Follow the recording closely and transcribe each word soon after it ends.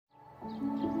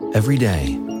Every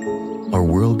day, our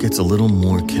world gets a little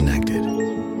more connected,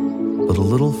 but a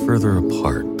little further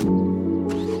apart.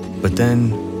 But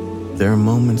then, there are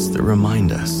moments that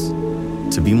remind us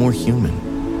to be more human.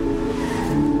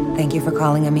 Thank you for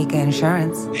calling Amica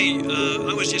Insurance. Hey,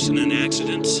 I was just in an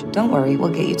accident. Don't worry, we'll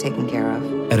get you taken care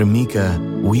of. At Amica,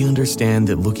 we understand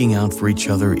that looking out for each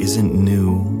other isn't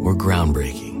new or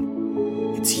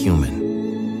groundbreaking. It's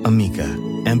human. Amica,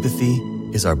 empathy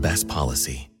is our best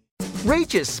policy.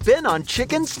 Rach's spin on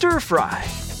chicken stir fry.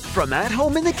 From At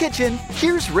Home in the Kitchen,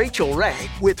 here's Rachel Ray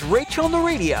with Rach on the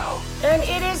Radio. And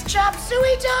it is chop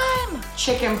suey time!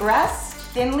 Chicken breast,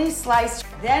 thinly sliced.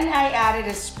 Then I added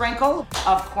a sprinkle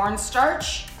of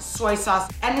cornstarch, soy sauce,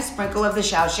 and a sprinkle of the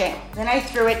Shaoxing. Then I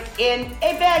threw it in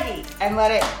a baggie and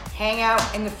let it hang out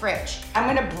in the fridge. I'm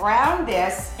gonna brown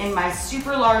this in my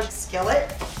super large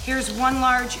skillet. Here's 1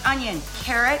 large onion,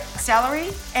 carrot, celery,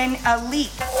 and a leek.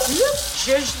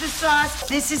 Zhuzh the sauce.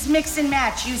 This is mix and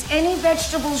match. Use any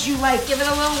vegetables you like. Give it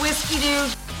a little whiskey,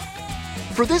 dude.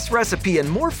 For this recipe and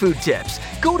more food tips,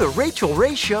 go to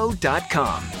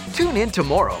RachelRayShow.com. Tune in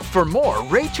tomorrow for more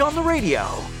Rach on the Radio.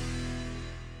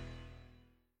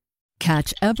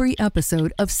 Catch every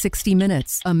episode of 60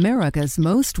 Minutes, America's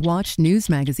most watched news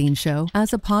magazine show,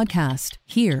 as a podcast.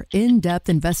 Hear in-depth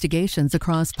investigations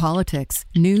across politics,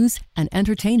 news, and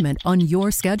entertainment on your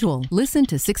schedule. Listen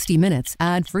to 60 Minutes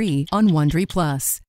ad-free on Wondery Plus.